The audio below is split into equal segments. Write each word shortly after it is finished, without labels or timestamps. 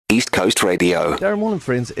East Coast Radio. Darren Moore and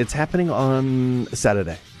friends, it's happening on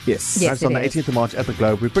Saturday. Yes. It's on the 18th of March at the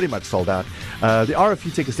Globe. We're pretty much sold out. There are a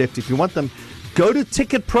few tickets left. If you want them, go to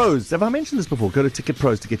Ticket Pros. Have I mentioned this before? Go to Ticket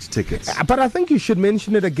Pros to get your tickets. But I think you should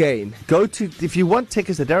mention it again. If you want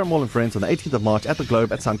tickets to Darren Moore and friends on the 18th of March at the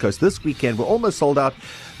Globe at Suncoast this weekend, we're almost sold out.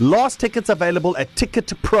 Last tickets available at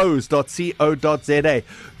ticketpros.co.za.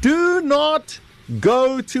 Do not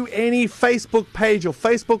go to any Facebook page or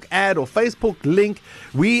Facebook ad or Facebook link.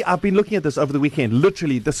 I've been looking at this over the weekend.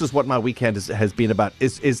 Literally, this is what my weekend has been about,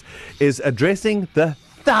 is addressing the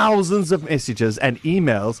thousands of messages and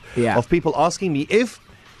emails of people asking me if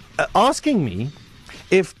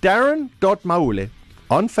Darren.Maule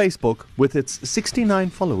on Facebook with its 69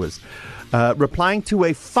 followers replying to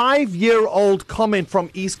a 5-year-old comment from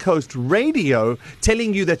East Coast Radio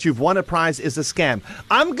telling you that you've won a prize is a scam.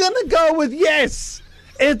 I'm going to go with yes.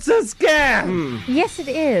 It's a scam. Yes, it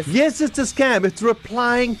is. Yes, it's a scam. It's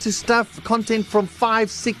replying to content from 5,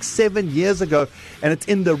 6, 7 years ago, and it's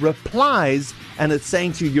in the replies, and it's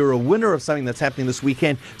saying to you, you're a winner of something that's happening this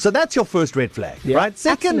weekend. So that's your first red flag, right?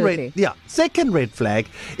 Second red flag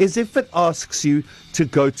is if it asks you to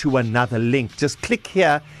go to another link. Just click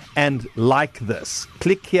here and like this.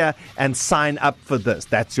 Click here and sign up for this.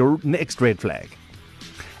 That's your next red flag.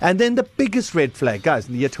 And then the biggest red flag, guys,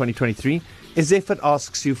 in the year 2023, is if it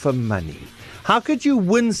asks you for money. How could you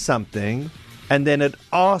win something and then it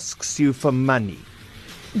asks you for money?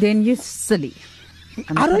 Then you're silly.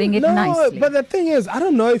 I don't know, but the thing is, I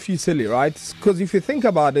don't know if you're silly, right? Because if you think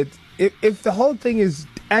about it, if the whole thing is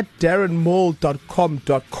at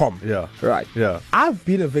darrenmole.com.com, right? Yeah, I've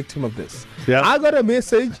been a victim of this. Yeah, I got a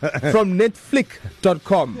message from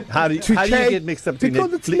Netflix.com. How do you get mixed up?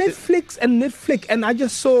 Because it's Netflix and Netflix, and I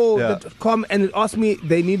just saw the .com, and it asked me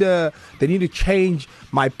they need to change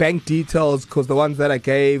my bank details because the ones that I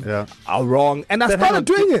gave are wrong, and I started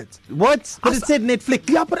doing it. What? But it said Netflix.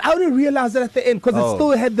 Yeah, but I didn't realize that at the end because it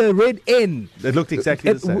still had the red N. It looked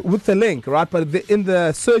exactly the same with the link, right? But in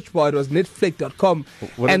the search bar it was Netflix.com.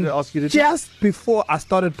 What did it ask you to do? Just before I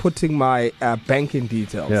started putting my banking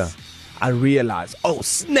details, I realized, oh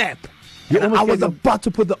snap! I was about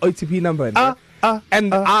to put the OTP number in,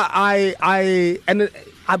 and I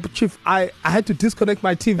had to disconnect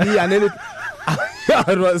my TV, and then it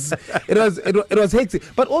was hectic.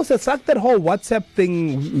 But also, it's like that whole WhatsApp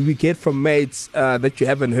thing we get from mates that you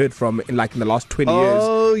haven't heard from in the last 20 years.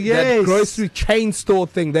 Oh yes, that grocery chain store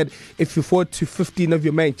thing that if you forward to 15 of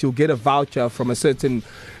your mates, you'll get a voucher from a certain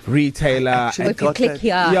retailer. If you click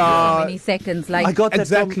here, how many seconds? I got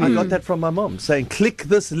that from my mom saying, click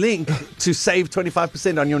this link to save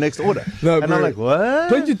 25% on your next order. No, and I'm like, what?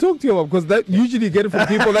 Don't you talk to your mom? Because that usually get it from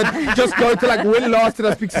people that just go to when last did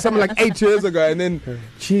I speak to someone 8 years ago, and then,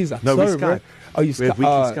 geez, I'm sorry, we Skype. Bro. Oh, you we have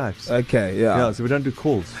weekly Skypes. Okay, yeah. So we don't do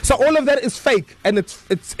calls. So all of that is fake, and it's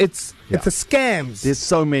a scams. There's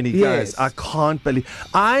so many guys. I can't believe.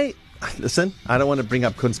 Listen, I don't want to bring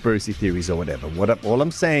up conspiracy theories or whatever. All I'm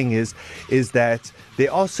saying is that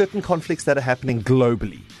there are certain conflicts that are happening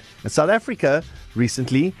globally. And South Africa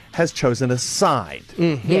recently has chosen a side.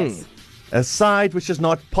 Mm-hmm. Yes. A side which is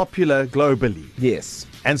not popular globally. Yes.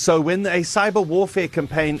 And so when a cyber warfare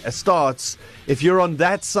campaign starts, if you're on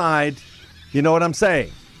that side, you know what I'm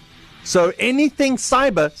saying? So anything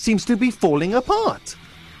cyber seems to be falling apart.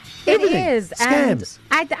 Everything. It is. Scams.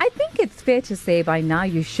 And I think it's fair to say by now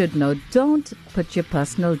you should know, don't put your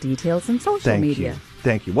personal details on social media.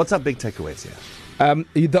 Thank you. What's our big takeaways here?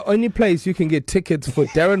 The only place you can get tickets for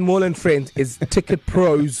Darren Moore and Friends is Ticket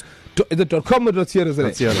Pros. Is it .com or .co?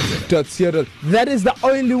 That is the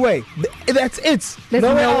only way. That's it. There's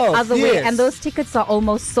no other way. And those tickets are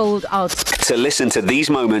almost sold out. To listen to these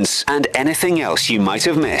moments and anything else you might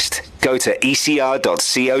have missed, go to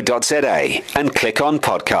ecr.co.za and click on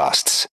podcasts.